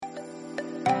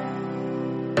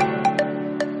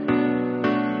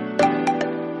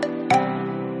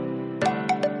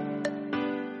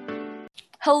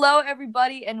Hello,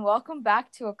 everybody, and welcome back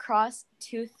to Across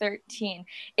 213.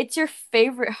 It's your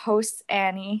favorite hosts,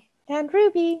 Annie. And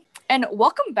Ruby. And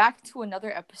welcome back to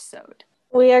another episode.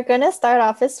 We are going to start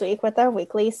off this week with our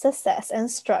weekly success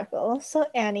and struggle. So,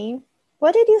 Annie,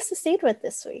 what did you succeed with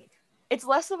this week? It's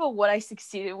less of a what I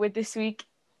succeeded with this week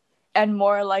and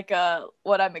more like a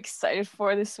what I'm excited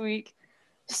for this week.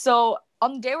 So,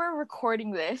 on the day we're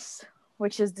recording this,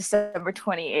 which is December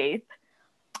 28th,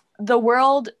 the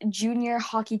World Junior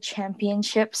Hockey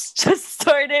Championships just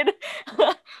started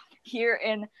here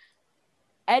in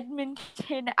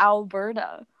Edmonton,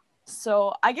 Alberta.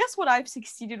 So I guess what I've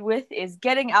succeeded with is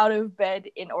getting out of bed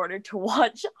in order to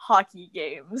watch hockey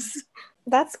games.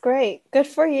 That's great. Good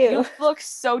for you. You look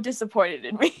so disappointed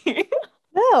in me.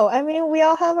 No, I mean, we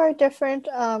all have our different,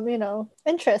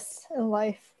 interests in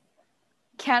life.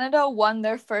 Canada won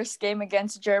their first game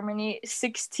against Germany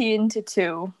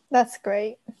 16-2. That's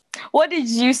great. What did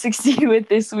you succeed with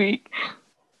this week?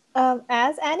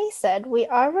 As Annie said, we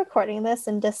are recording this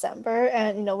in December,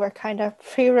 and we're kind of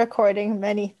pre-recording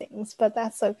many things, but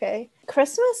that's okay.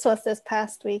 Christmas was this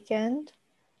past weekend.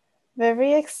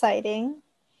 Very exciting.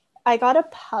 I got a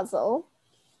puzzle.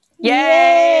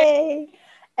 Yay!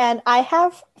 And I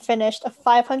have finished a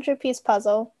 500-piece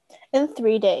puzzle in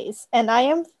 3 days, and I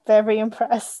am very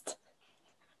impressed.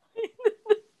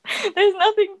 There's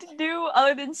nothing to do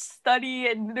other than study,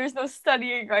 and there's no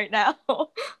studying right now.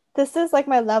 This is like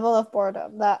my level of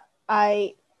boredom, that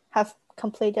I have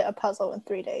completed a puzzle in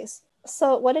 3 days.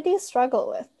 So what did you struggle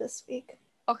with this week?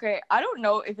 Okay, I don't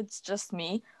know if it's just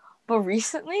me, but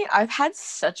recently I've had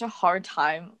such a hard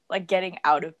time like getting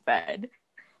out of bed.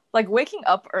 Like waking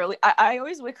up early. I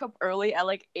always wake up early at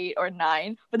like 8 or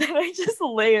 9, but then I just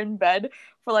lay in bed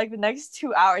for like the next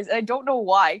 2 hours. And I don't know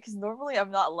why, because normally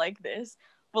I'm not like this.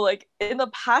 But like in the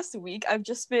past week, I've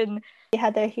just been... They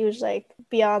had their huge like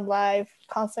Beyond Live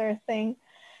concert thing.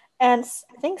 And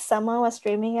I think someone was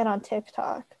streaming it on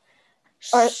TikTok.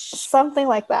 Or something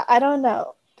like that. I don't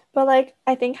know. But like,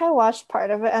 I think I watched part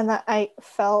of it and that I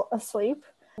fell asleep.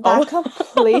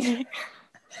 That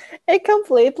it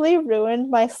completely ruined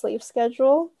my sleep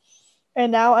schedule. And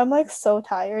now I'm like so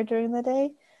tired during the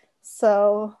day.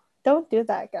 So don't do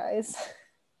that, guys.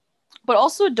 But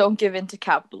also don't give in to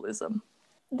capitalism.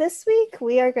 This week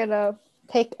we are gonna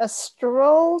take a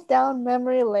stroll down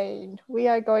memory lane. We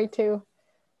are going to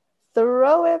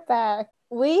throw it back.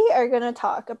 We are gonna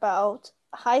talk about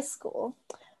high school.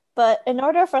 But in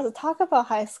order for us to talk about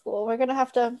high school, we're gonna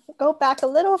have to go back a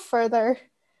little further,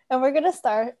 and we're gonna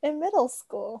start in middle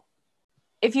school.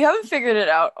 If you haven't figured it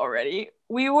out already,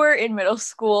 we were in middle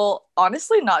school,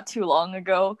 honestly, not too long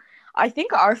ago. I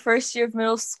think our first year of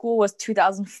middle school was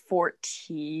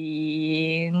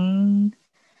 2014.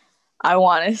 I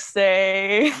want to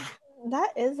say. That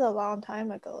is a long time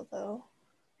ago, though.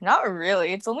 Not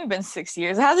really. It's only been 6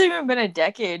 years. It hasn't even been a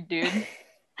decade, dude.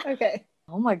 Okay.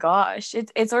 Oh my gosh.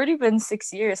 It's already been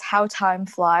 6 years. How time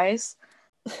flies.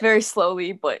 Very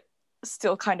slowly, but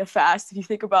still kind of fast if you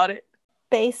think about it.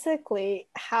 Basically,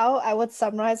 how I would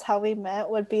summarize how we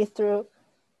met would be through,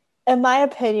 in my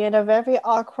opinion, a very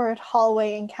awkward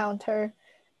hallway encounter.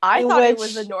 I thought it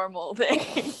was a normal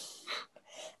thing.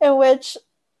 In which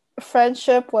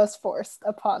friendship was forced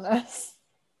upon us.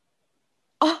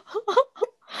 I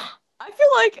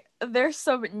feel like there's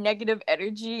some negative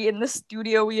energy in the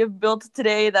studio we have built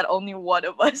today that only one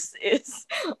of us is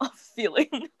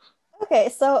feeling. Okay,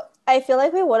 so I feel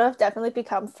like we would have definitely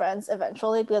become friends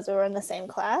eventually because we were in the same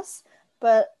class,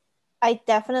 but I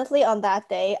definitely on that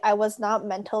day, I was not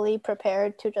mentally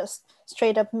prepared to just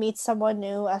straight up meet someone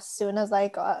new as soon as I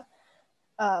got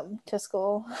to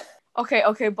school.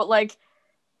 Okay, but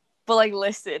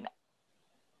listen.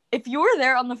 If you were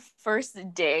there on the first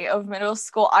day of middle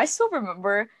school, I still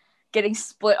remember getting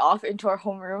split off into our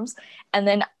homerooms, and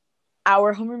then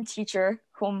our homeroom teacher,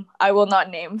 whom I will not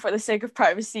name for the sake of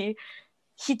privacy,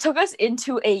 he took us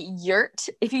into a yurt.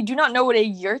 If you do not know what a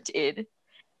yurt it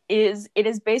is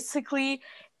basically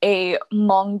a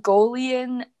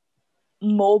Mongolian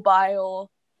mobile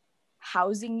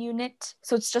housing unit.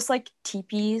 So it's just like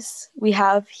teepees we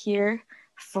have here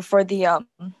for the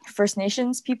First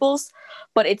Nations peoples,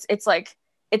 but it's like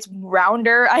it's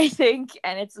rounder, I think,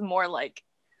 and it's more like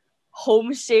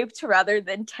home shaped rather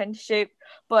than tent shaped.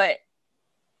 But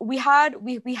we had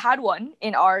one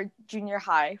in our junior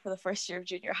high for the first year of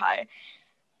junior high,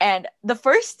 and the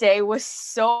first day was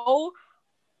so,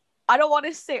 I don't want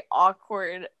to say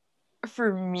awkward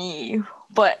for me,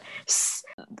 but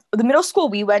the middle school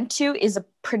we went to is a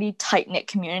pretty tight-knit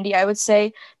community, I would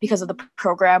say, because of the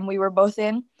program we were both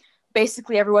in.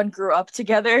 Basically everyone grew up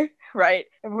together, right?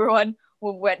 Everyone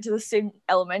went to the same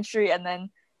elementary, and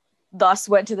then thus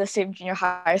went to the same junior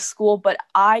high school, but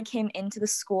I came into the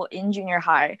school in junior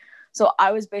high. So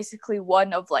I was basically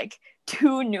one of like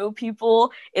two new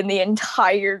people in the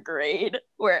entire grade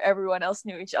where everyone else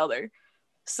knew each other.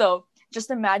 So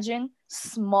just imagine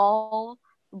small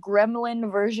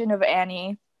gremlin version of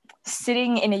Annie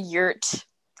sitting in a yurt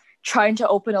trying to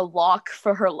open a lock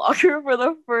for her locker for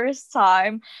the first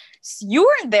time. So you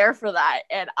weren't there for that,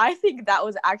 and I think that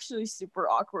was actually super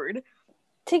awkward.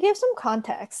 To give some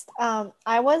context,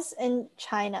 I was in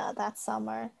China that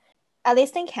summer. At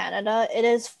least in Canada, it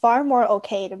is far more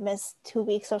okay to miss 2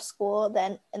 weeks of school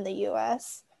than in the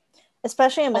US,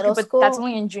 especially in middle but school. that's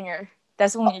only in junior.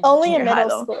 That's only Only junior in middle high,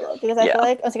 though. school, because I feel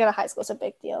like once you go to high school, it's a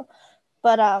big deal.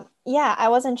 But yeah, I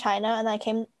was in China, and I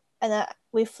came, and then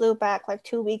we flew back like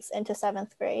 2 weeks into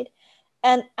 7th grade.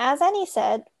 And as Annie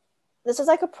said, this was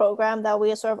like a program that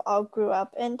we sort of all grew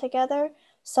up in together.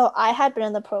 So I had been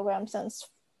in the program since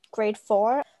grade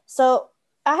 4. So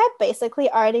I had basically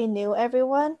already knew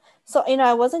everyone. So,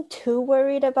 I wasn't too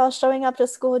worried about showing up to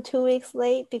school 2 weeks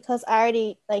late because I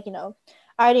already, I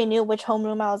already knew which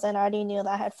homeroom I was in. I already knew that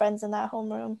I had friends in that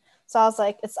homeroom. So I was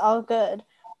like, it's all good.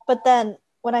 But then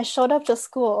when I showed up to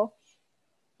school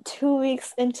 2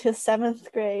 weeks into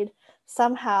 7th grade,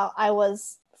 somehow I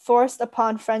was forced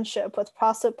upon friendship with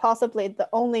possibly the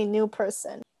only new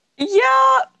person.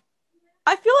 Yeah,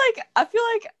 I feel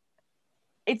like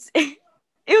it's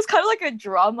it was kind of like a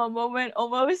drama moment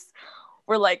almost,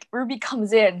 where like Ruby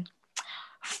comes in,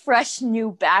 fresh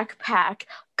new backpack,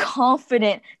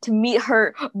 confident to meet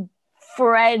her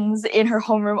friends in her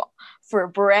homeroom for a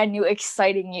brand new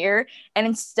exciting year, and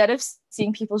instead of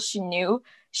seeing people she knew,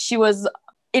 she was,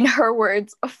 in her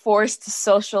words, forced to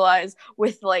socialize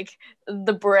with like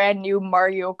the brand new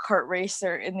Mario Kart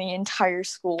racer in the entire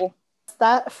school.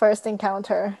 That first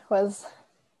encounter was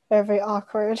very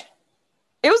awkward.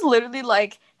 It was literally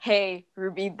like, hey,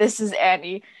 Ruby, this is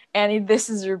Annie. Annie, this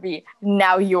is Ruby.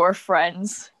 Now you're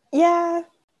friends. Yeah.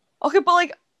 Okay, but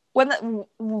like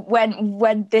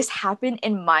when this happened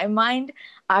in my mind,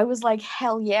 I was like,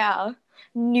 hell yeah,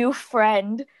 new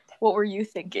friend. What were you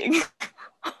thinking?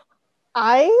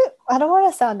 I don't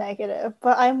want to sound negative,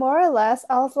 but I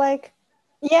was like,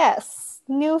 yes,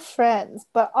 new friends,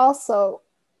 but also,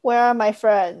 where are my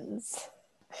friends?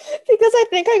 Because I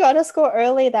think I got to school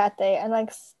early that day, and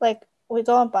like we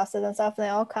go on buses and stuff, and they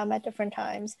all come at different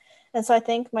times. And so I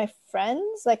think my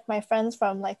friends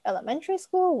from like elementary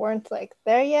school weren't like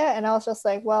there yet, and I was just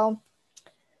like, well,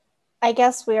 I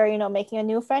guess we are, making a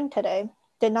new friend today.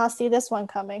 Did not see this one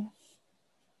coming.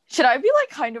 Should I be like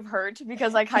kind of hurt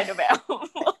because I kind of am?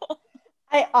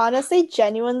 I honestly,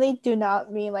 genuinely do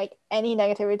not mean like any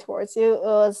negativity towards you.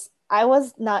 I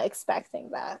was not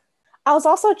expecting that. I was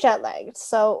also jet lagged,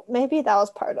 so maybe that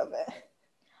was part of it.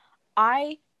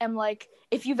 I am like,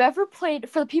 if you've ever played,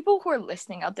 for the people who are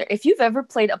listening out there, if you've ever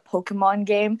played a Pokemon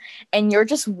game and you're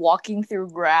just walking through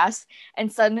grass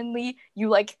and suddenly you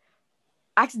like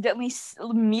accidentally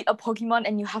meet a Pokemon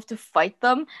and you have to fight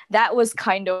them, that was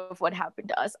kind of what happened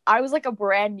to us. I was like a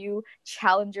brand new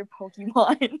challenger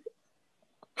Pokemon.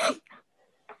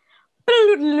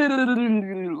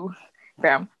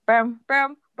 Bam, bam,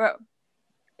 bam, bam.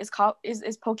 Is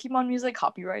Pokemon music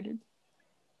copyrighted?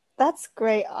 That's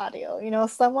great audio.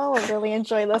 Someone would really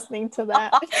enjoy listening to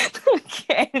that.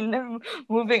 Okay,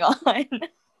 moving on.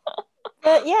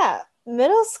 But yeah,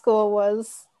 middle school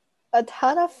was a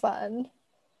ton of fun.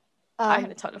 I had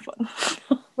a ton of fun.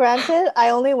 Granted, I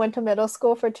only went to middle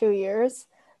school for 2 years,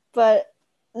 but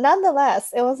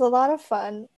nonetheless, it was a lot of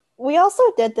fun. We also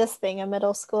did this thing in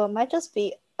middle school. It might just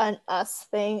be an us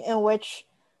thing in which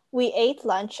we ate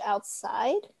lunch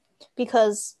outside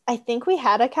because I think we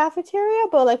had a cafeteria,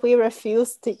 but like we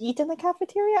refused to eat in the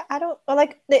cafeteria.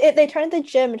 They turned the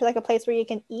gym into like a place where you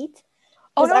can eat.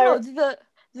 Oh no,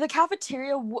 the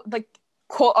cafeteria, like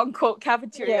quote unquote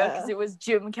cafeteria, because Yeah. it was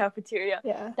gym cafeteria.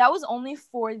 Yeah. That was only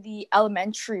for the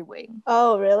elementary wing.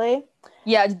 Oh, really?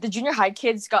 Yeah, the junior high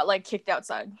kids got like kicked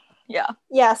outside. Yeah.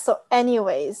 Yeah, so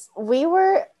anyways, we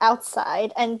were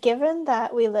outside, and given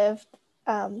that we lived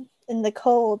in the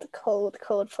cold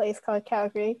place called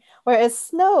Calgary, where it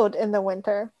snowed in the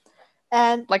winter,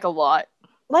 and like a lot,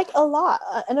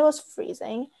 and it was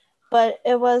freezing, but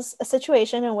it was a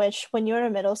situation in which when you're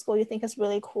in middle school, you think it's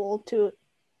really cool to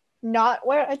not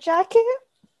wear a jacket.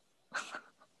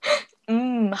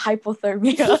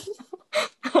 Hypothermia.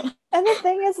 And the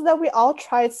thing is that we all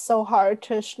tried so hard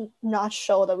to not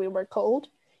show that we were cold,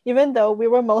 even though we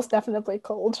were most definitely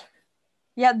cold.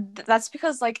 Yeah, that's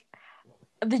because like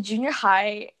the junior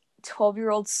high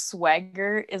 12-year-old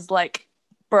swagger is like,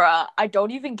 bruh, I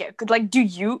don't even get, like, do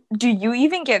you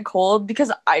even get cold?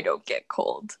 Because I don't get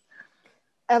cold.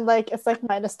 And like it's like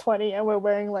 -20 and we're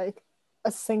wearing like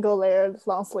a single layered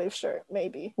long sleeve shirt,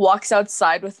 maybe. Walks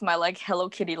outside with my like Hello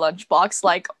Kitty lunchbox,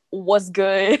 like, was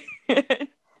good.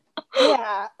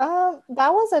 Yeah,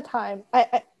 that was a time.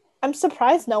 I'm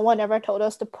surprised no one ever told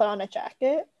us to put on a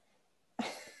jacket.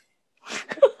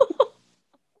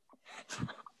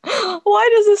 Why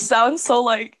does this sound so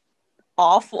like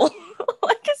awful?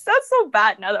 Like it sounds so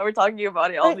bad now that we're talking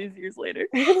about it all these years later.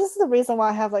 Maybe this is the reason why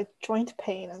I have like joint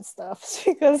pain and stuff,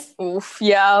 because Oof,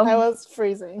 yeah. I was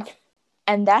freezing.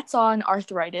 And that's on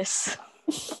arthritis.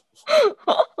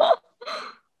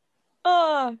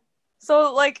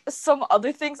 So like some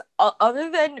other things other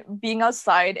than being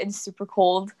outside and super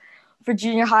cold for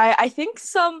junior high, I think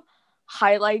some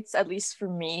highlights, at least for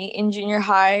me in junior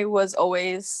high, was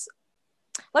always,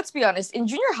 let's be honest, in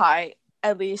junior high,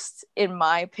 at least in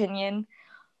my opinion,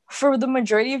 for the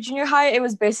majority of junior high, it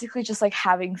was basically just like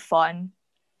having fun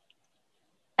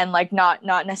and like not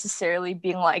necessarily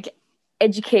being like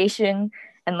education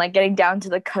and like getting down to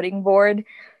the cutting board.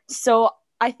 So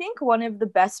I think one of the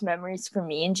best memories for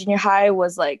me in junior high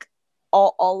was like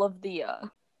all of the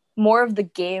more of the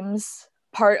games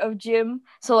part of gym.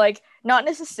 So like not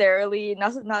necessarily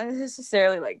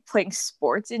like playing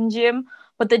sports in gym,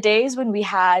 but the days when we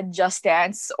had Just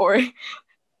Dance, or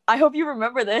I hope you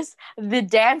remember this, the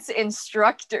dance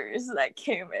instructors that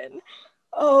came in.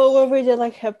 Oh, where we did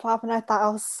like hip hop, and I thought I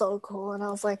was so cool, and I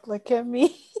was like, look at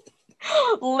me.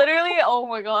 Literally, oh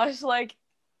my gosh, like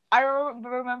I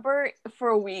remember for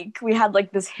a week we had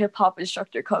like this hip hop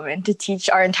instructor come in to teach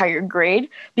our entire grade,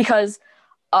 because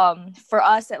for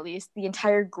us at least the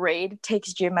entire grade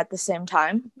takes gym at the same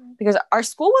time, because our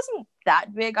school wasn't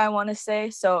that big, I want to say,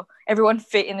 so everyone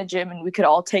fit in the gym and we could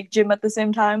all take gym at the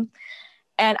same time.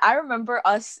 And I remember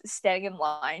us standing in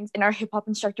lines and our hip hop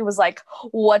instructor was like,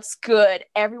 what's good?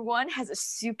 Everyone has a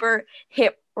super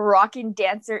hip rockin'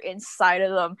 dancer inside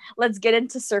of them. Let's get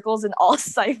into circles and all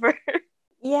cypher.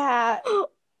 Yeah.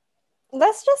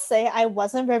 Let's just say I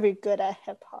wasn't very good at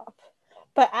hip hop.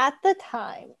 But at the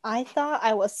time, I thought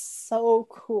I was so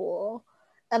cool.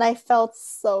 And I felt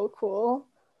so cool.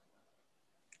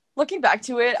 Looking back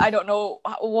to it, I don't know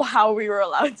how we were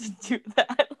allowed to do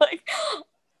that. Like,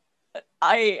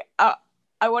 I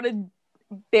want to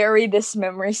bury this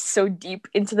memory so deep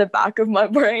into the back of my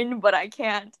brain, but I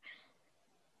can't.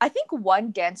 I think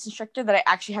one dance instructor that I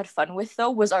actually had fun with,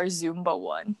 though, was our Zumba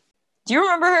one. Do you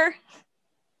remember her?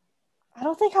 I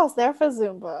don't think I was there for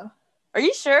Zumba. Are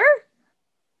you sure?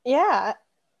 Yeah.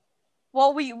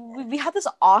 Well, we had this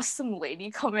awesome lady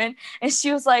come in, and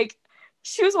she was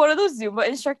one of those Zumba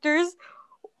instructors,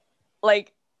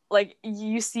 like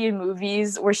you see in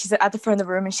movies where she's at the front of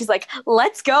the room and she's like,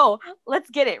 let's go, let's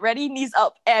get it, ready, knees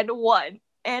up, and 1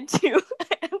 and 2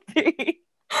 and 3.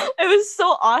 It was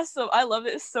so awesome. I love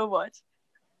it so much.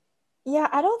 Yeah,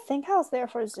 I don't think I was there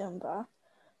for Zumba.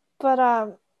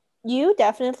 But you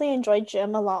definitely enjoyed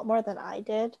gym a lot more than I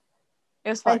did. It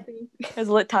was fun. It was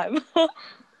a lit time.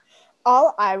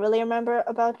 All I really remember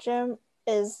about gym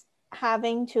is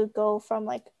having to go from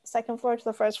like second floor to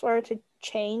the first floor to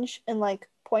change in like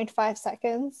 0.5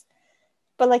 seconds.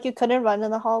 But like you couldn't run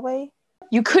in the hallway.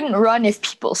 You couldn't run if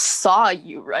people saw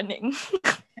you running.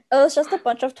 It was just a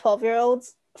bunch of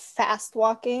 12-year-olds fast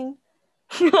walking.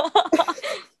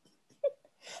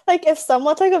 Like if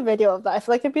someone took a video of that, I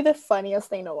feel like it'd be the funniest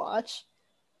thing to watch,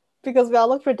 because we all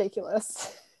looked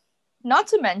ridiculous. Not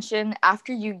to mention,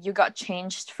 after you got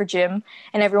changed for gym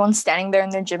and everyone's standing there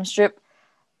in their gym strip,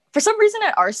 for some reason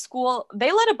at our school,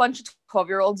 they let a bunch of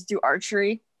 12-year-olds do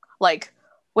archery, like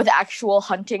with actual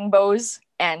hunting bows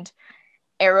and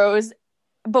arrows,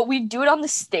 but we do it on the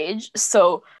stage.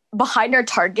 So behind our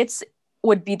targets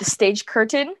would be the stage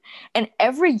curtain, and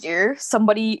every year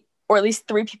somebody, or at least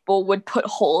 3 people, would put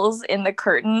holes in the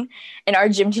curtain, and our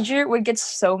gym teacher would get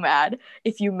so mad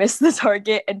if you missed the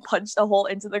target and punched a hole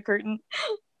into the curtain.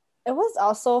 It was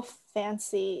also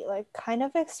fancy, like kind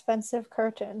of expensive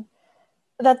curtain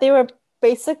that they were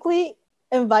basically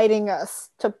inviting us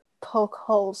to poke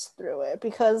holes through it,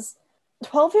 because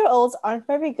 12-year-olds aren't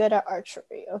very good at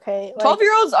archery, okay?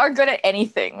 12-year-olds are good at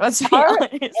anything, let's be honest.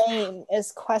 Our aim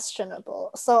is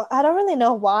questionable, so I don't really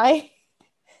know why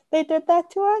they did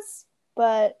that to us,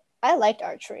 but I liked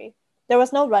archery. There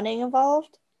was no running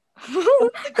involved. It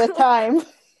was a good time.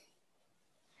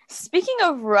 Speaking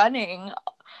of running,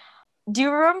 do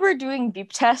you remember doing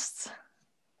beep tests?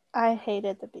 I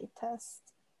hated the beep test.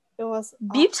 It was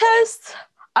beep test.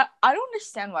 I don't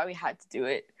understand why we had to do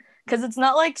it, because it's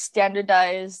not like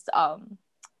standardized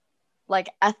like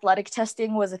athletic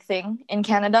testing was a thing in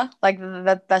Canada. Like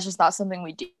that's just not something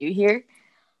we do here.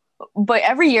 But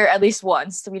every year, at least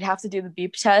once, we'd have to do the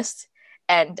beep test,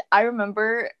 And I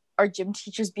remember our gym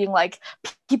teachers being like,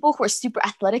 people who are super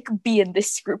athletic, be in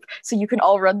this group so you can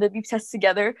all run the beep test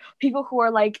together. People who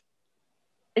are like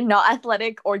not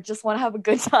athletic or just want to have a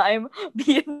good time,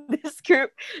 be in this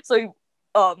group. So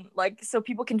like so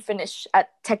people can finish at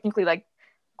technically like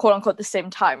quote unquote the same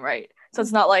time, right? So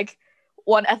it's not like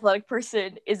one athletic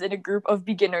person is in a group of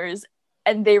beginners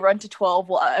and they run to 12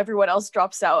 while everyone else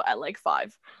drops out at like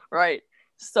 5, right?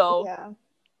 So Yeah.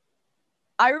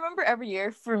 I remember every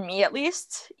year, for me at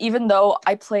least, even though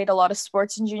I played a lot of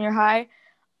sports in junior high,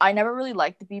 I never really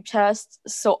liked the beep test.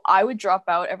 So I would drop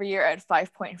out every year at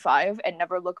 5.5 and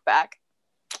never look back.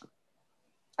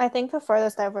 I think the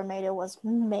furthest I ever made it was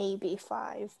maybe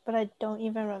 5, but I don't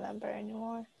even remember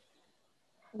anymore.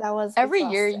 That was every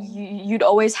year you'd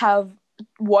always have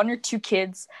 1 or 2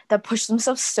 kids that push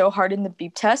themselves so hard in the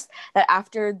beep test that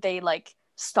after they like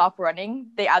stop running,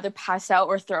 they either pass out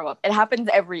or throw up. It happens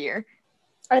every year.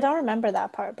 I don't remember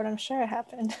that part, but I'm sure it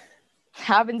happened.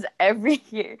 Happens every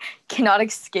year. Cannot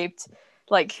escape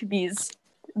like these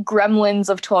gremlins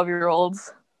of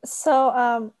 12-year-olds.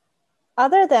 So,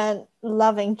 other than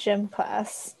loving gym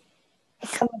class,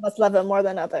 some of us love it more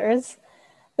than others.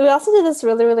 We also did this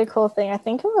really, really cool thing. I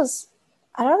think it was,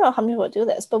 I don't know how many people do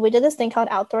this, but we did this thing called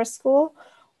outdoor school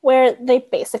where they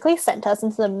basically sent us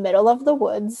into the middle of the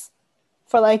woods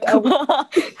for like a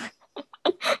week.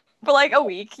 For like a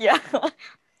week, yeah.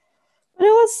 But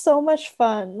it was so much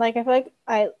fun. Like I feel like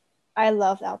I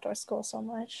loved outdoor school so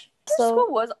much. School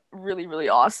was really, really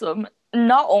awesome.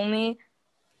 Not only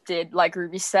did, like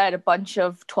Ruby said, a bunch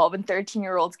of 12 and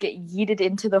 13-year-olds get yeeted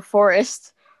into the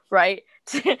forest, right,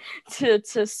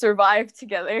 to survive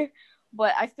together,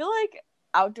 but I feel like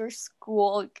outdoor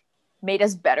school made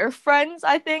us better friends,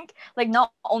 I think. Like,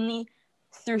 not only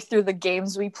through the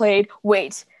games we played.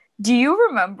 Wait, do you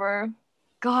remember,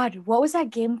 God, what was that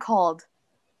game called?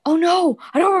 Oh no,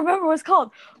 I don't remember what it's called.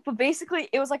 But basically,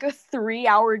 it was like a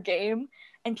 3-hour game,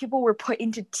 and people were put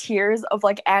into tiers of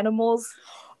like animals.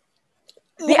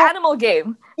 The animal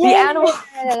game. The animal.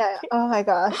 Yeah. Oh my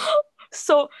gosh.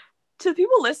 So, to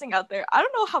people listening out there, I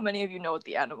don't know how many of you know what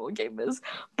the animal game is,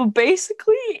 but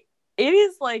basically, it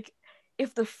is like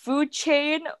if the food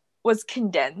chain was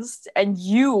condensed and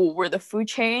you were the food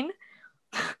chain.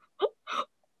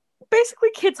 Basically,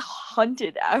 kids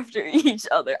hunted after each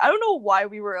other. I don't know why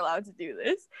we were allowed to do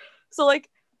this. So like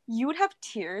you would have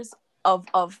tiers of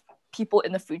people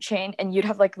in the food chain, and you'd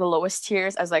have like the lowest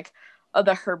tiers as like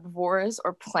the herbivores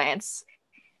or plants.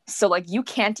 So like you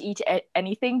can't eat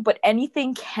anything, but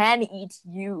anything can eat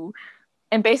you.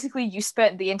 And basically you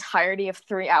spent the entirety of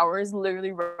 3 hours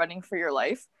literally running for your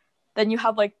life. Then you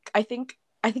have like I think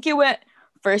it went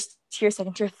first tier,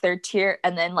 second tier, third tier,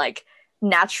 and then like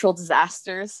natural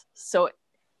disasters, so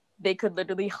they could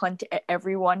literally hunt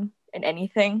everyone and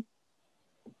anything.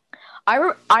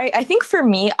 I think for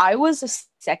me, I was a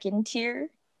second tier.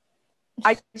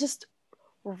 I just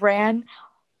ran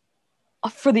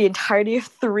for the entirety of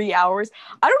 3 hours.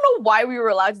 I don't know why we were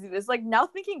allowed to do this. Like now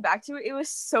thinking back to it, it was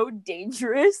so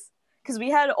dangerous because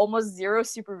we had almost zero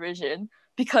supervision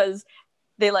because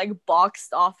they like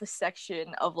boxed off a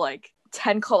section of like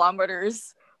 10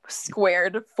 kilometers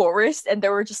squared forest, and they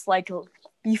were just like,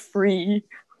 be free.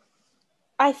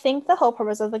 I think the whole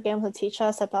purpose of the game was to teach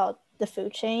us about the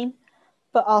food chain,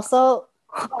 but also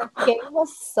the game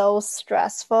was so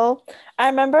stressful. I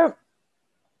remember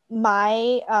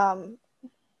my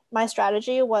my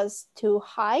strategy was to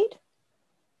hide.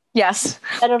 Yes.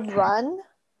 Instead of run.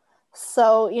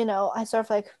 So, you know, I sort of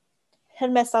like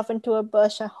hid myself into a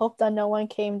bush and hoped that no one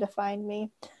came to find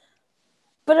me.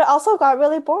 But it also got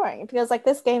really boring because like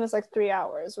this game is like 3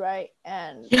 hours, right?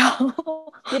 And yeah.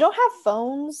 You don't have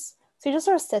phones, so you just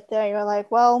sort of sit there and you're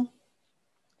like, well,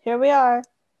 here we are.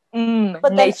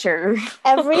 But nature.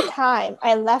 Every time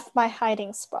I left my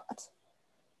hiding spot,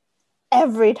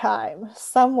 every time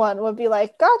someone would be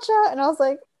like, gotcha, and I was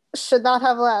like, should not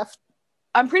have left.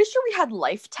 I'm pretty sure we had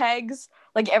life tags.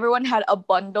 Like everyone had a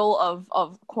bundle of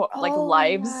like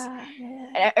lives. Yeah.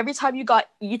 And every time you got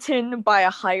eaten by a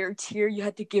higher tier, you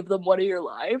had to give them one of your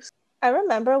lives. I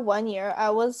remember one year I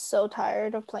was so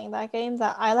tired of playing that game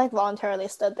that I like voluntarily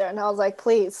stood there and I was like,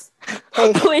 please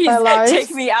take my lives.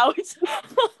 Take me out.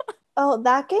 Oh,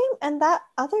 that game and that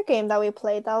other game that we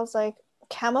played, that was like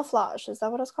Camouflage. Is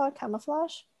that what it's called?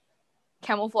 Camouflage?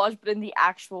 Camouflage, but in the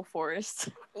actual forest.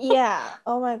 Yeah.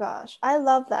 Oh my gosh. I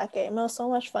love that game. It was so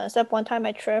much fun. Except one time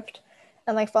I tripped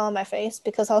and like fell on my face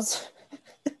because I was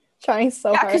trying so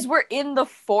hard. Yeah, because we're in the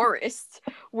forest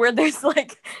where there's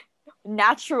like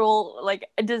natural like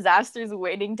disasters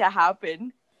waiting to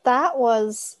happen. That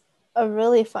was a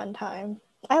really fun time.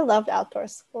 I loved outdoor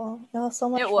school. It was so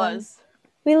much fun. It was.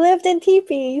 We lived in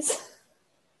teepees.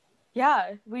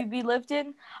 Yeah, we lived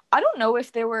in. I don't know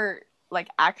if there were like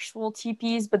actual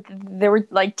teepees, but there were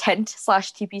like tent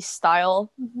slash teepee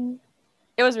style. Mm-hmm.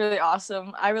 It was really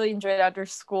awesome. I really enjoyed outdoor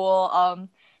school.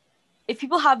 If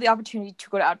people have the opportunity to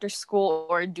go to outdoor school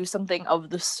or do something of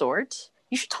the sort,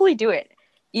 you should totally do it.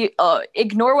 You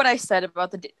ignore what I said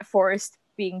about the forest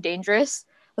being dangerous.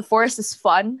 The forest is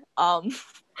fun.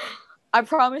 I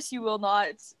promise you will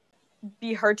not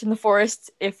be hurt in the forest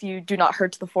if you do not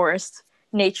hurt the forest.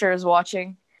 Nature is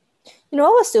watching. You know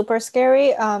what was super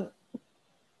scary?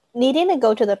 Needing to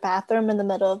go to the bathroom in the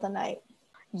middle of the night.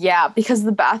 Yeah, because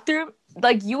the bathroom,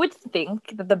 like you would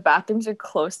think that the bathrooms are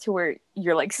close to where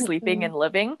you're like sleeping and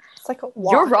living. It's like a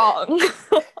You're walk. wrong.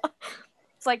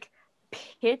 It's like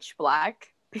pitch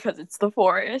black because it's the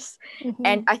forest. Mm-hmm.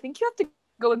 And I think you have to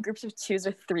go in groups of twos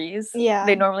or threes. Yeah.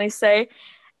 They normally say.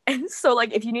 And so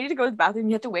like if you needed to go to the bathroom,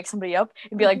 you have to wake somebody up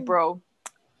and be like, bro,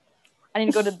 I need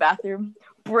to go to the bathroom.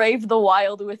 Brave the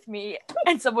wild with me.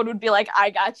 And someone would be like, I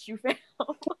got you, fam.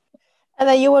 And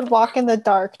then you would walk in the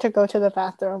dark to go to the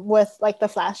bathroom with like the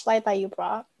flashlight that you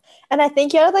brought. And I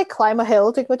think you had to like climb a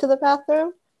hill to go to the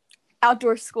bathroom.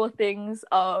 Outdoor school things,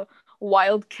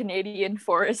 wild Canadian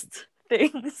forest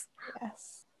things.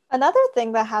 Yes. Another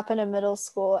thing that happened in middle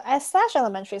school, slash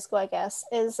elementary school, I guess,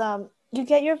 is you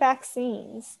get your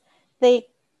vaccines. They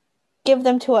give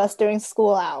them to us during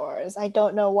school hours. I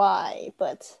don't know why,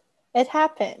 but it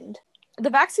happened. The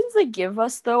vaccines they give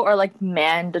us though are like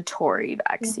mandatory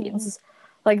vaccines.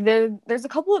 Like there's a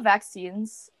couple of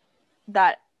vaccines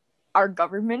that our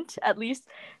government at least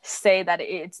say that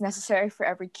it's necessary for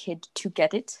every kid to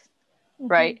get it,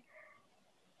 right?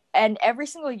 And every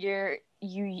single year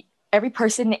every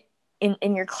person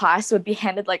in your class would be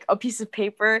handed like a piece of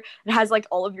paper that has like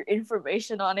all of your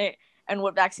information on it and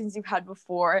what vaccines you've had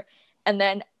before. And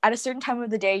then at a certain time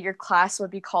of the day, your class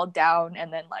would be called down,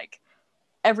 and then like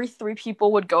every 3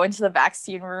 people would go into the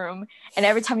vaccine room, and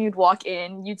every time you'd walk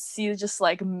in, you'd see just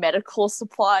like medical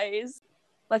supplies.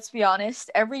 Let's be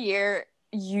honest, every year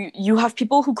you have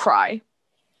people who cry,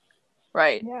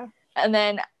 right? Yeah. And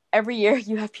then every year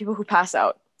you have people who pass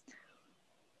out,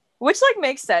 which like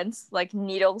makes sense. Like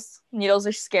needles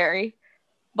are scary,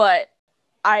 but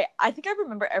I think I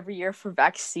remember every year for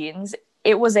vaccines,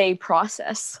 it was a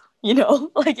process, you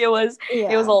know? Like it was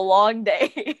a long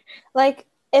day. Like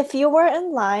if you were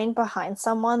in line behind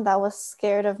someone that was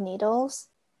scared of needles,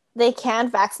 they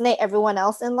can't vaccinate everyone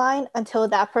else in line until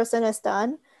that person is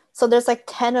done. So there's like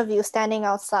 10 of you standing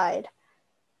outside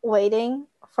waiting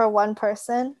for one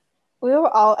person. We were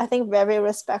all, I think, very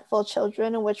respectful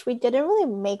children in which we didn't really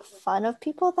make fun of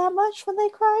people that much when they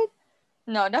cried.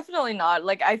 No, definitely not.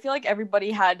 Like I feel like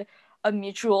everybody had a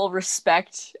mutual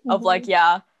respect of like,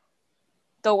 yeah,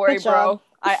 don't worry, bro.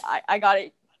 I got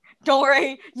it. Don't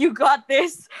worry, you got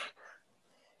this.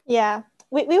 Yeah,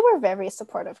 we were very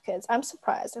supportive kids. I'm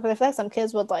surprised. I feel like some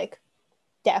kids would like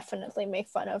definitely make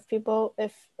fun of people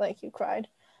if like you cried,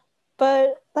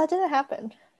 but that didn't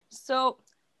happen. So,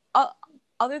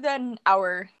 other than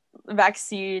our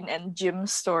vaccine and gym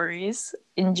stories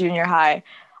in junior high,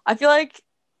 I feel like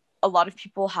a lot of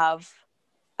people have,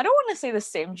 I don't want to say the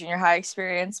same junior high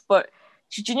experience, but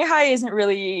junior high isn't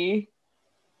really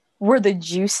where the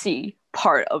juicy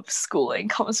part of schooling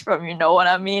comes from, you know what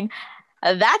I mean?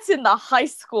 That's in the high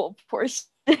school portion.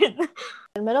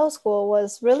 Middle school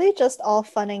was really just all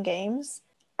fun and games.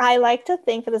 I like to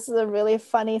think this is a really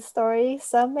funny story.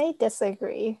 Some may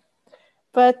disagree,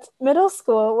 but middle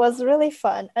school was really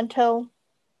fun until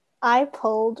I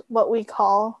pulled what we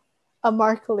call a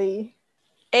Mark Lee.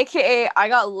 AKA, I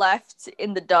got left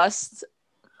in the dust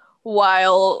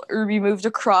while Ruby moved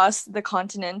across the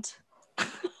continent.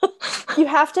 You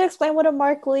have to explain what a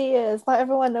Mark Lee is. Not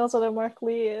everyone knows what a Mark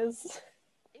Lee is.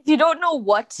 If you don't know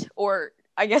what, or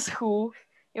I guess who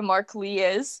a Mark Lee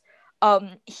is,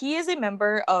 he is a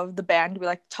member of the band we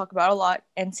like to talk about a lot,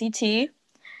 NCT.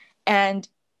 And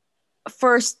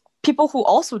for people who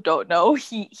also don't know,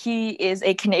 he is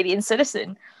a Canadian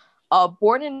citizen,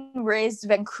 born and raised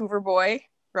Vancouver boy,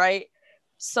 right?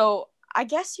 So I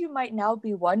guess you might now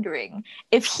be wondering,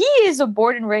 if he is a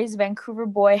born and raised Vancouver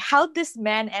boy, how'd this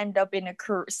man end up in a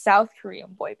South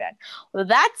Korean boy band? Well,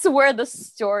 that's where the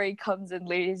story comes in,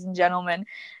 ladies and gentlemen.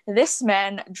 This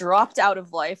man dropped out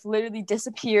of life, literally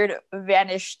disappeared,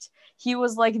 vanished. He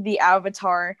was like the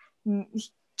Avatar,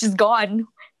 just gone.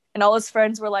 And all his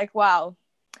friends were like, wow,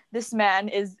 this man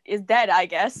is dead, I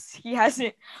guess. He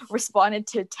hasn't responded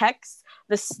to texts.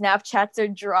 The Snapchats are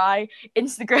dry.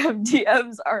 Instagram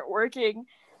DMs aren't working.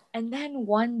 And then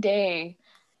one day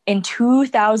in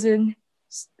 2016,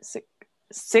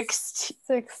 16,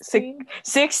 16.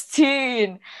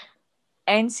 16.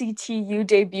 NCTU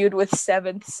debuted with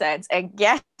Seventh Sense, and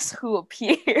guess who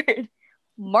appeared?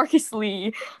 Marcus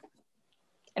Lee.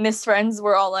 And his friends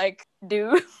were all like,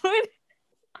 dude,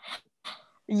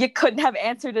 you couldn't have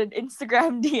answered an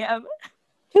Instagram DM.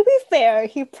 To be fair,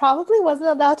 he probably wasn't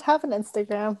allowed to have an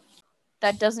Instagram.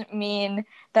 That doesn't mean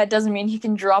he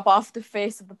can drop off the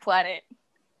face of the planet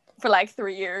for like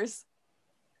 3 years.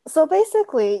 So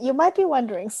basically, you might be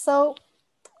wondering, so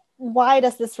why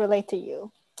does this relate to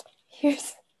you?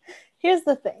 Here's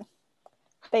the thing.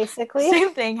 Basically,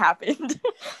 same thing happened.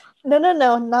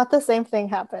 No, not the same thing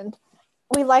happened.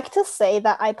 We like to say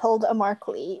that I pulled a Mark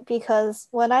Lee because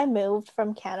when I moved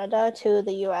from Canada to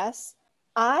the US,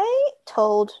 I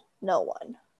told no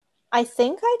one. I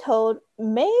think I told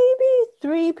maybe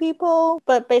 3 people,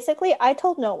 but basically I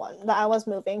told no one that I was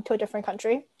moving to a different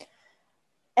country.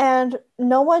 And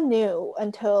no one knew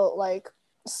until like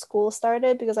school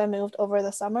started because I moved over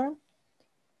the summer.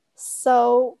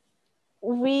 So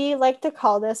we like to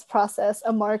call this process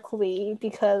a Mark Lee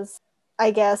because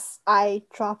I guess I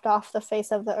dropped off the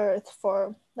face of the earth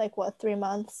for 3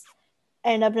 months. I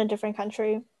ended up in a different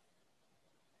country.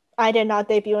 I did not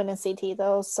debut in NCT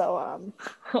though, so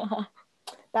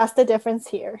that's the difference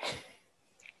here.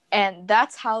 And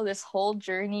that's how this whole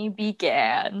journey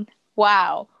began.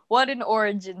 Wow, what an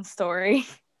origin story.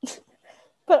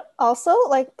 But also,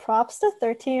 props to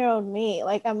 13-year-old me.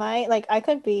 I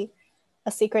could be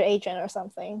a secret agent or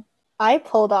something. I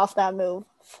pulled off that move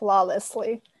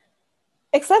flawlessly.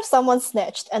 Except someone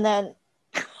snitched, and then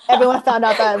everyone found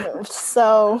out that I moved.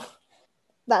 So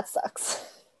that sucks.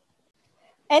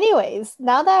 Anyways,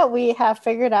 now that we have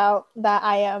figured out that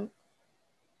I am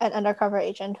an undercover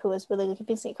agent who is really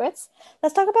keeping secrets,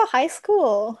 let's talk about high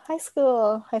school. Let's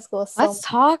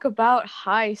talk about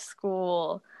high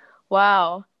school.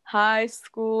 Wow, High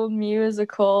School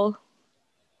Musical.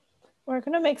 We're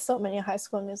gonna make so many High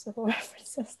School Musical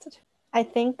references today. I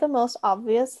think the most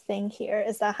obvious thing here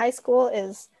is that high school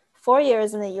is 4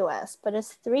 years in the US, but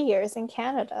it's 3 years in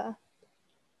Canada.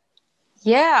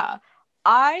 Yeah,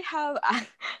 I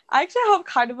actually have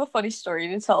kind of a funny story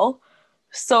to tell.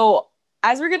 So,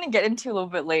 as we're gonna get into a little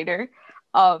bit later,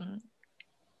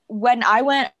 when I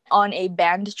went on a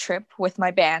band trip with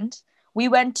my band, we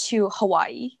went to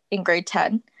Hawaii in grade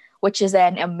 10, which is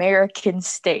an American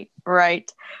state,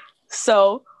 right?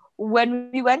 So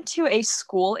when we went to a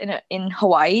school in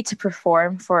Hawaii to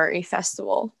perform for a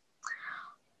festival,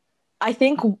 I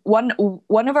think one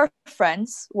of our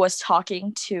friends was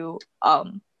talking to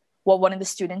one of the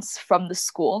students from the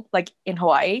school, like in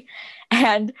Hawaii,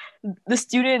 and the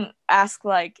student asked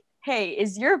like, "Hey,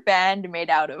 is your band made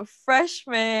out of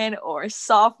freshmen or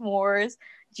sophomores,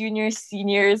 juniors,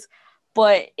 seniors?"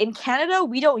 But in Canada,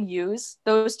 we don't use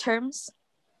those terms.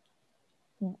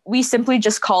 We simply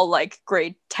just call like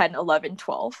grade 10, 11,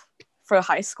 12 for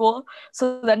high school.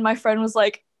 So then my friend was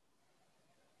like,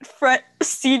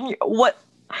 senior, what?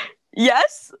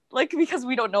 Yes, like because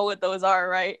we don't know what those are,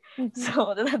 right? Mm-hmm.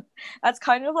 So that's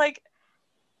kind of like,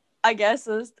 I guess,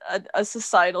 a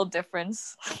societal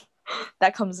difference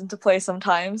that comes into play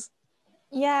sometimes.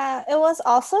 Yeah, it was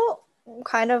also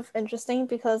kind of interesting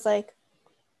because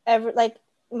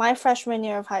my freshman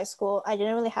year of high school, I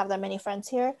didn't really have that many friends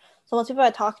here. So most people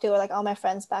I talked to were like all my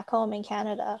friends back home in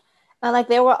Canada. And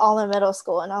they were all in middle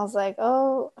school. And I was like,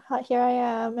 oh, here I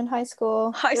am in high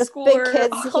school. There's big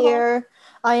kids here.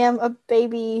 I am a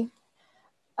baby.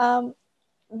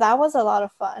 That was a lot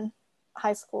of fun.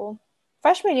 High school.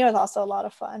 Freshman year was also a lot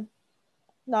of fun.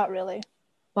 Not really.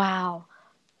 Wow.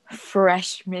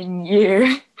 Freshman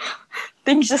year.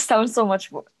 Things just sound so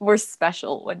much more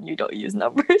special when you don't use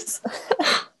numbers.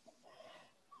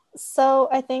 So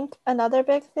I think another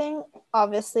big thing,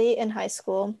 obviously, in high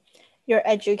school, your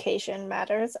education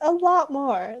matters a lot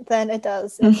more than it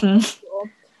does in middle school.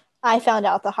 I found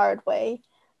out the hard way.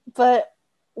 But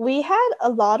we had a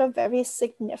lot of very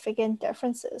significant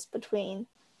differences between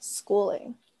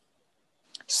schooling.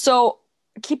 So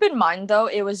keep in mind, though,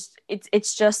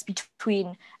 it's just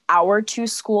between our 2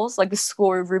 schools, like the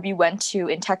school Ruby went to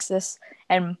in Texas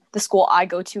and the school I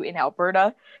go to in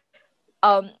Alberta.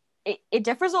 It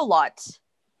differs a lot,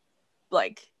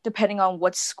 like depending on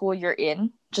what school you're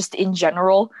in, just in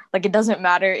general. Like it doesn't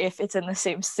matter if it's in the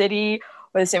same city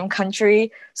or the same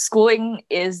country. Schooling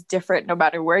is different no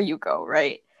matter where you go,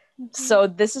 right? Mm-hmm. So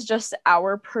this is just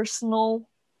our personal,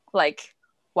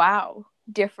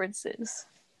 differences.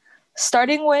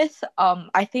 Starting with,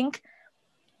 I think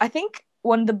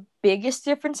one of the biggest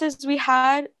differences we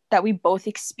had that we both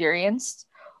experienced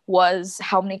was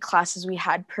how many classes we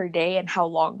had per day and how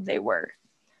long they were.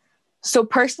 So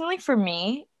personally for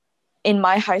me, in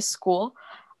my high school,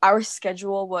 our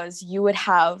schedule was you would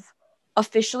have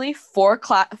officially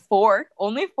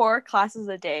only four classes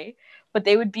a day, but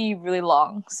they would be really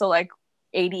long. So like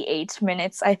 88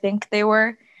 minutes, I think they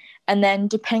were. And then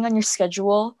depending on your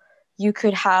schedule, you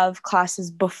could have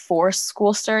classes before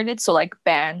school started, so like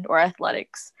band or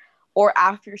athletics, or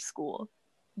after school,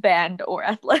 band or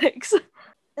athletics.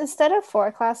 Instead of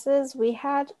 4 classes, we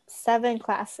had 7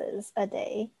 classes a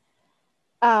day.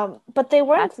 But they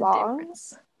weren't That's a long.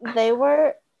 difference. They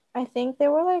were, I think they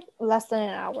were like less than an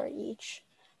hour each.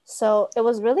 So it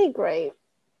was really great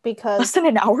because Less than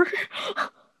an hour?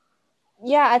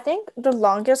 yeah, I think the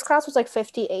longest class was like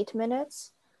 58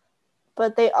 minutes,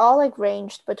 but they all like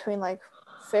ranged between like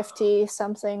 50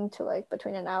 something to like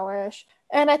between an hour-ish.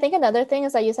 And I think another thing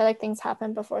is that you said like things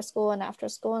happen before school and after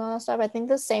school and all that stuff. I think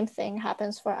the same thing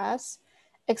happens for us,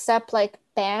 except like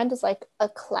band is like a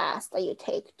class that you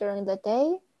take during the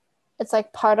day. It's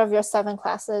like part of your 7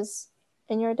 classes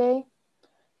in your day.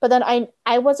 But then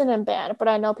I wasn't in band, but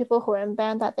I know people who are in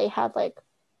band that they had like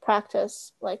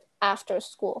practice like after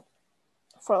school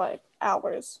for like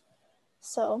hours.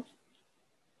 So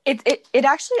It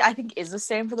actually I think is the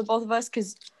same for the both of us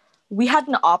because we had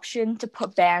an option to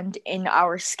put band in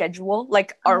our schedule,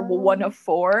 like our one of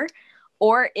four,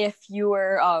 or if you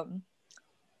were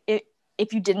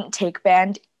if you didn't take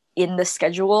band in the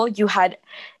schedule, you had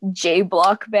J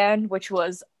block band, which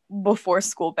was before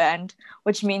school band,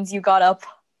 which means you got up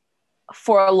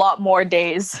for a lot more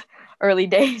days, early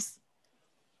days.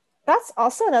 that's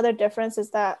also another difference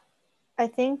is that I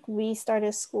think we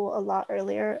started school a lot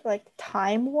earlier, like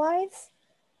time-wise,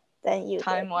 than you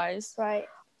Time did. wise. Right.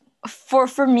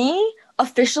 For me,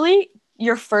 officially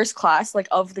your first class like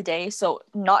of the day, so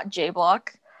not J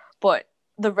block, but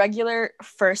the regular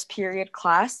first period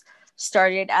class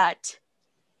started at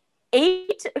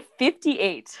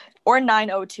 8:58 or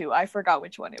 9:02. I forgot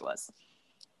which one it was.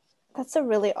 That's a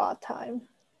really odd time.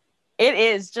 It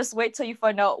is. Just wait till you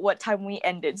find out what time we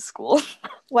ended school.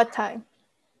 What time?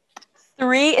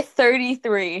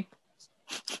 3:33.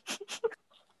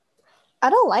 I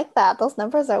don't like that. Those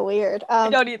numbers are weird. I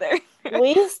don't either.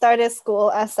 We started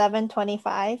school at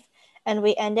 7:25 and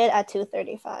we ended at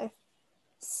 2:35.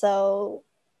 So,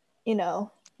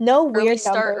 no Early weird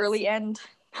start, numbers. early end.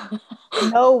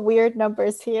 No weird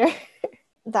numbers here.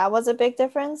 That was a big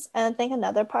difference. And I think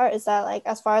another part is that, like,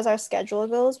 as far as our schedule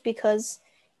goes, because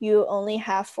you only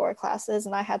have 4 classes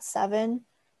and I had 7,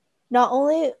 not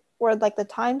only were like the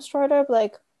times shorter, but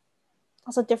like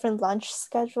also different lunch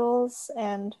schedules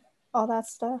and all that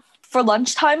stuff. For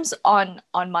lunchtimes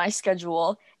on my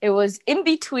schedule, it was in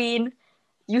between.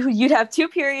 You'd have 2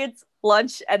 periods,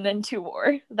 lunch, and then 2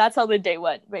 more. That's how the day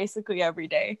went, basically every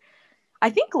day. I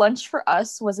think lunch for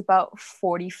us was about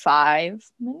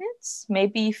 45 minutes,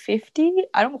 maybe 50.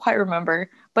 I don't quite remember,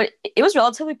 but it was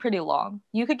relatively pretty long.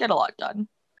 You could get a lot done.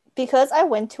 Because I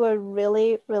went to a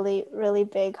really, really, really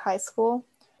big high school,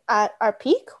 at our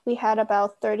peak, we had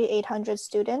about 3,800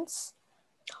 students.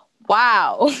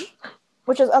 Wow.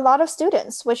 Which is a lot of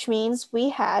students, which means we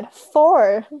had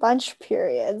 4 lunch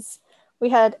periods. We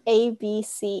had A, B,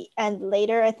 C, and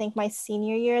later, I think my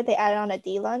senior year, they added on a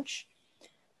D lunch.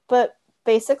 But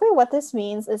basically what this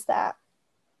means is that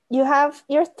you have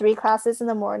your 3 classes in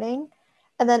the morning,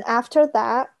 and then after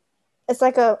that, it's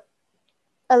like a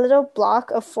little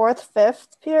block of 4th,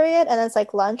 5th period, and then it's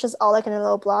like lunch is all like in a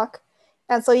little block.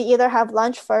 And so you either have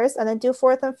lunch first and then do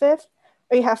 4th and 5th,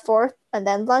 or you have 4th and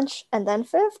then lunch and then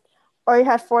 5th, or you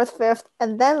had 4th, 5th,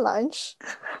 and then lunch.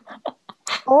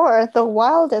 Or the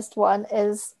wildest one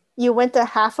is you went to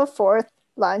half of 4th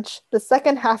lunch, the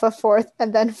second half of 4th,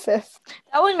 and then 5th.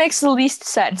 That one makes the least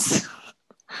sense.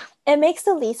 It makes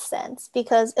the least sense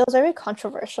because it was very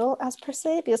controversial as per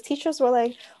se, because teachers were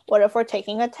like, what if we're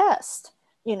taking a test?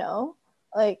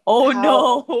 Like, Oh how,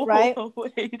 no. right?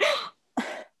 Wait.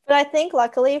 But I think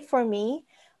luckily for me,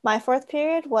 my 4th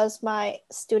period was my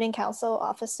student council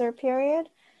officer period.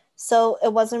 So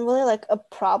it wasn't really like a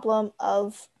problem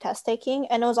of test taking.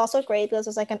 And it was also great because it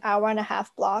was like an hour and a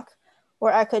half block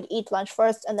where I could eat lunch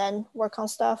first and then work on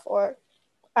stuff. Or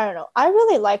I don't know. I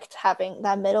really liked having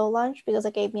that middle lunch because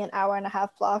it gave me an hour and a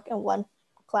half block in one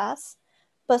class.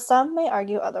 But some may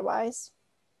argue otherwise.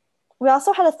 We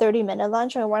also had a 30-minute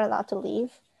lunch and we weren't allowed to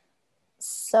leave.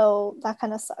 So that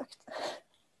kind of sucked.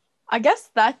 I guess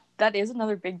that is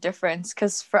another big difference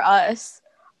because for us,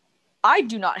 I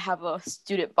do not have a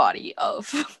student body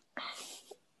of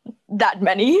that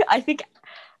many. I think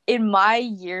in my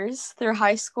years through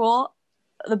high school,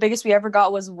 the biggest we ever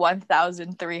got was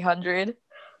 1,300.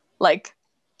 Like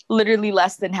literally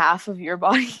less than half of your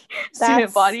body,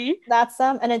 student body. That's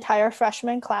an entire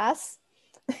freshman class.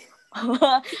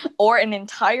 Or an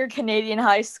entire Canadian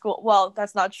high school. Well,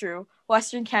 that's not true.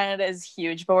 Western Canada is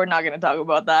huge, but we're not going to talk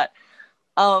about that.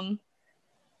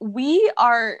 We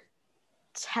are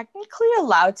technically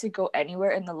allowed to go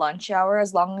anywhere in the lunch hour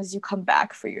as long as you come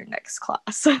back for your next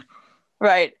class.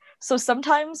 Right. So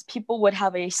sometimes people would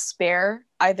have a spare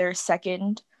either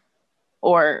second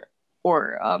or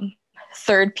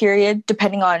third period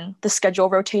depending on the schedule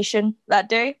rotation that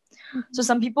day. So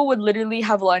some people would literally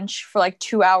have lunch for like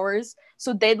 2 hours.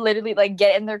 So they'd literally like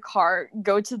get in their car,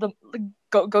 go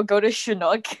to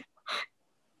Chinook,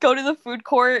 go to the food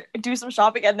court, do some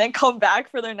shopping, and then come back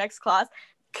for their next class.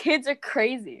 Kids are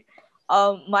crazy.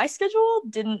 My schedule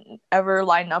didn't ever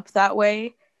line up that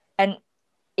way. And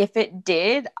if it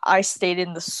did, I stayed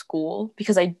in the school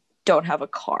because I don't have a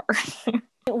car.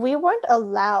 We weren't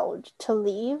allowed to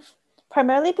leave,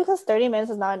 primarily because 30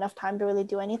 minutes is not enough time to really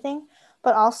do anything.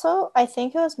 But also, I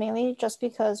think it was mainly just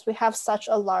because we have such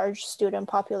a large student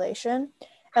population.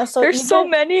 And so there's so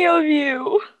many of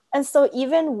you. And so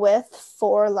even with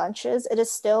 4 lunches, it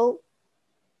is still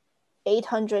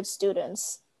 800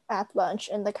 students at lunch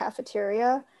in the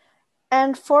cafeteria.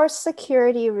 And for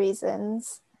security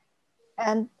reasons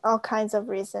and all kinds of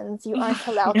reasons, you aren't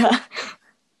allowed to.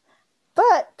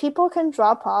 But people can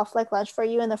drop off like lunch for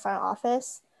you in the front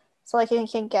office. So like you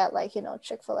can get like, you know,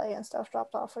 Chick-fil-A and stuff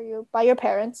dropped off for you by your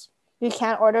parents. You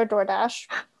can't order DoorDash.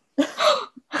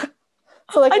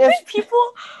 So like I think people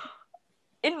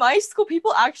in my school,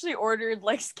 people actually ordered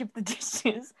like skip the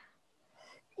dishes.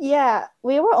 Yeah,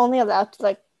 we were only allowed to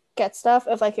like get stuff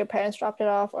if like your parents dropped it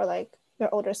off or like your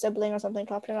older sibling or something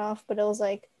dropped it off. But it was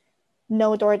like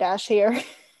no DoorDash here.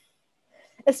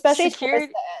 Especially towards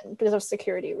the end because of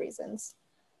security reasons.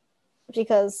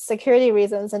 Because security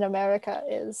reasons in America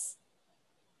is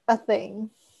a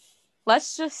thing.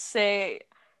 Let's just say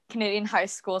Canadian high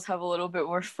schools have a little bit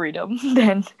more freedom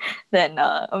than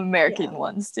American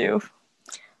ones do.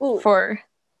 Ooh. For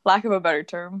lack of a better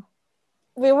term.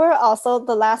 We were also,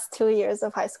 the last 2 years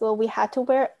of high school, we had to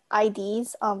wear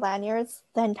IDs on lanyards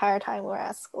the entire time we were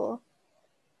at school.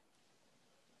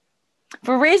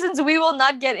 For reasons we will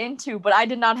not get into, but I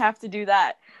did not have to do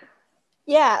that.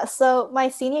 Yeah, so my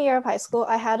senior year of high school,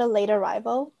 I had a late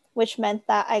arrival, which meant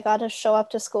that I got to show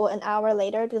up to school an hour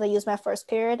later because I used my first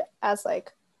period as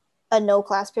like a no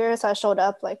class period. So I showed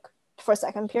up like for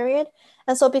second period.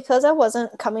 And so because I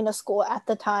wasn't coming to school at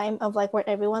the time of like where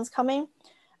everyone's coming,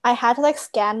 I had to like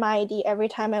scan my ID every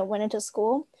time I went into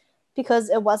school because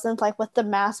it wasn't like with the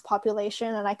mass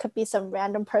population and I could be some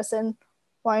random person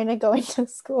wanting to go into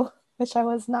school, which I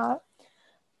was not.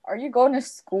 Are you going to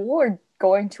school or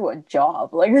going to a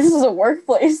job? Like, this is a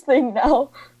workplace thing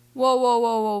now.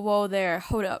 Whoa there.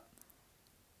 Hold up.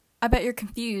 I bet you're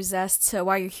confused as to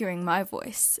why you're hearing my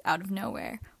voice out of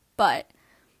nowhere. But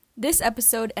this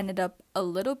episode ended up a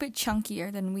little bit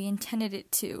chunkier than we intended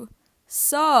it to.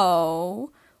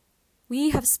 So we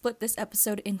have split this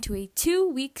episode into a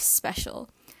 2-week special.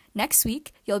 Next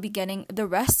week, you'll be getting the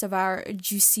rest of our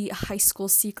juicy high school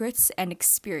secrets and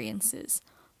experiences.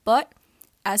 But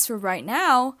as for right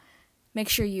now, make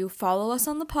sure you follow us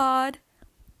on the pod,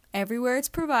 everywhere it's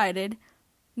provided.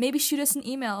 Maybe shoot us an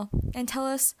email and tell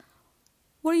us,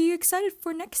 what are you excited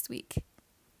for next week?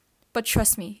 But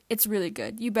trust me, it's really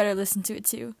good. You better listen to it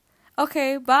too.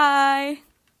 Okay, bye!